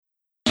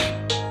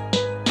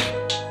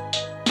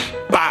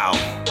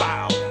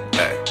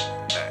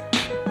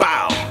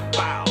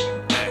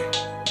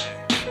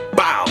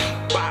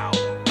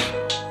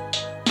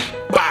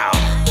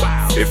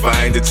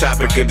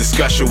topic of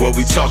discussion, what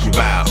we talking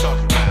about?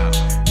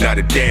 Not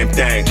a damn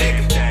thing.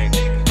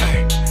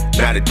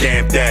 Not a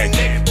damn thing.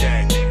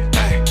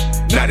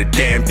 Not a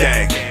damn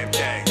thing.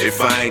 If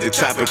I ain't the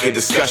topic of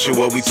discussion,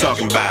 what we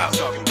talking about?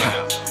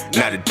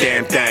 Not a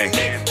damn thing.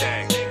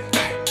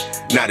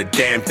 Not a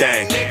damn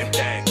thing.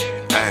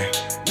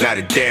 Not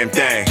a damn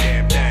thing.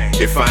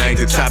 If I ain't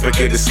the topic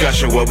of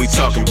discussion, what we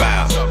talking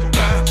about?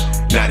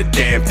 Not a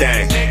damn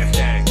thing.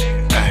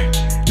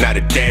 Not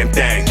a damn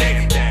thing.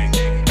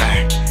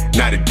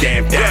 Not a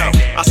damn thing.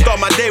 I start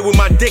my day with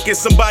my dick and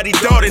somebody's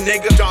daughter,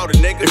 nigga.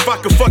 If I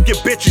could fuck your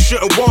bitch, you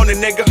shouldn't want a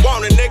nigga.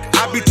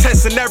 I be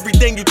testing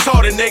everything you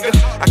taught a nigga.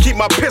 I keep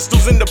my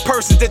pistols in the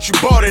purses that you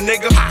bought a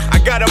nigga. I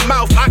got a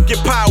mouth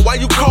occupied, why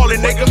you calling,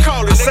 nigga?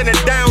 I send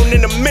it down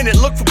in a minute,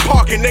 look for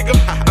parking, nigga.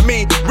 I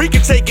mean, we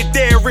can take it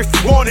there if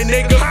you want it,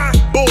 nigga.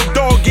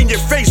 Bulldog in your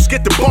face,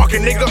 get the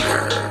barking, nigga.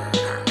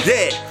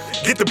 Yeah,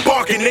 get the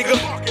barking, nigga.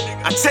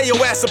 I tell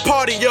your ass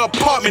apart in your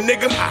apartment,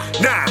 nigga.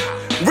 Nah,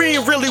 we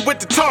ain't really with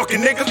the talking,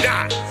 nigga.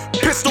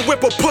 Pistol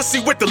whip a pussy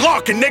with the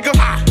locking, nigga.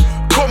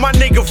 Call my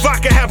nigga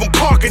vodka, have him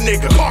parking,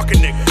 nigga.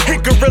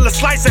 Hit gorilla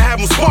slicer, have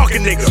him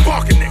sparking, nigga.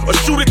 Or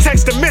shoot a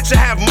text to Mitch,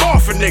 have him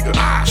off a nigga.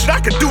 Shit, I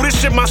could do this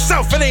shit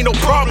myself, it ain't no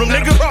problem,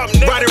 nigga.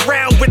 Ride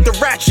around with the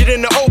ratchet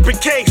in the open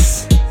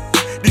case.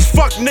 These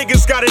fuck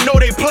niggas gotta know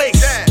they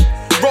place.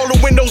 Roll the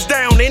windows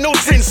down, ain't no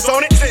tints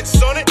on it.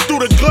 Threw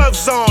the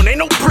gloves on, ain't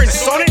no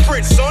prints on it.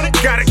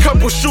 Got a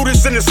couple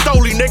shooters in the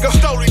stoley, nigga.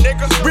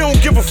 We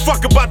don't give a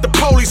fuck about the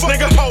police,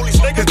 nigga.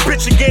 This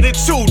bitch will get it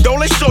too, don't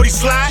let shorty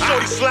slide.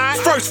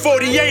 First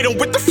 48, I'm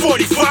with the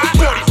 45.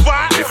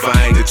 If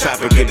I ain't the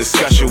topic of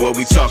discussion, what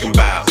we talking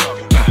about?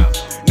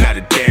 Not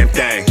a damn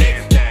thing.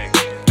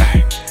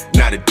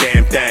 Not a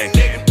damn thing.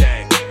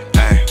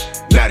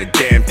 Not a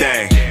damn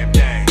thing.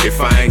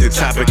 If I ain't the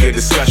topic of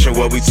discussion,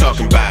 what we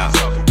talking about?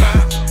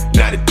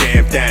 Not a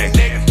damn thing.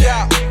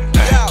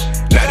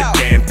 Not a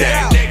damn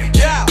thing.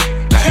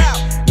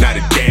 Not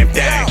a damn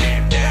thing.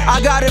 I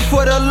got it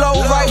for the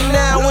low right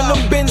now. When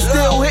them bins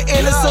still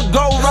hitting, it's a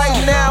go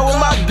right now. With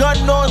my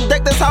gun on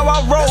deck, that's how I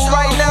roll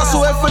right now.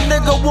 So if a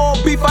nigga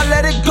want beef, I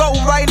let it go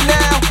right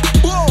now.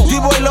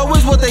 D.Boy low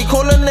is what they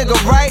call a nigga,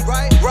 right?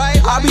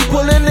 I be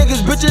pulling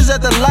niggas, bitches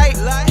at the light.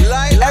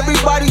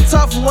 Everybody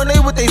tough when they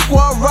with they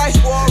squad right.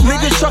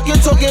 Niggas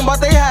trucking, talking about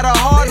they had a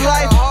hard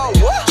life.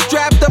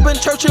 Strapped up in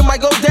church, it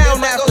might go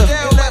down after.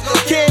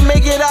 Can't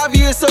make it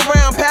obvious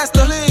around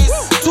pastor.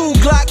 2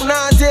 Glock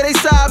 9s, yeah, they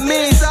side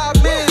me's.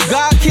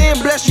 God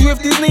can't bless you if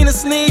these Nina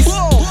sneeze.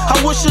 I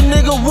wish a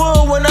nigga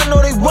would when I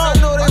know they won't.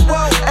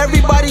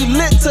 Everybody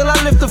lit till I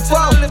lift the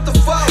phone.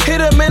 Hit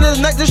him in his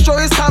neck, destroy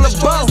his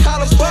collarbone.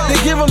 They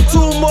give him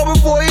 2 more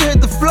before he hit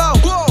the flow.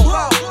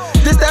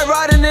 This that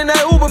riding in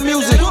that Uber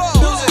music.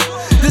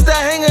 This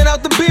that hanging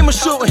out the beamer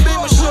shooting.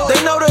 They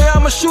know that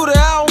I'm a shooter,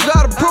 I don't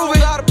gotta prove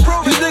it.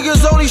 These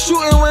niggas only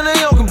shooting when they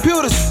on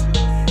computers.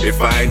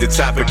 If I ain't the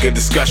topic of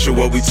discussion,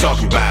 what we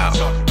talking about?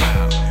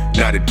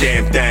 Not a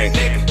damn thing.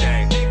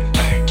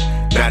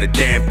 Not a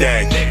damn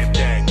thing.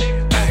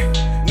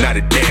 Not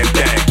a damn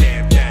thing.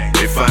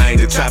 If I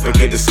ain't the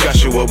topic of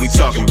discussion, what we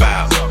talking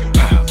about?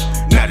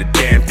 Not a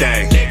damn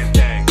thing.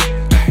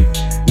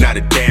 Not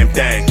a damn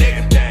thing.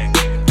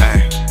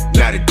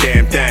 Not a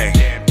damn thing.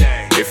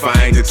 If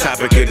I ain't the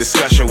topic of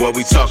discussion, what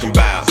we talking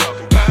about?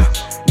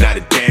 Not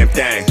a damn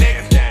thing.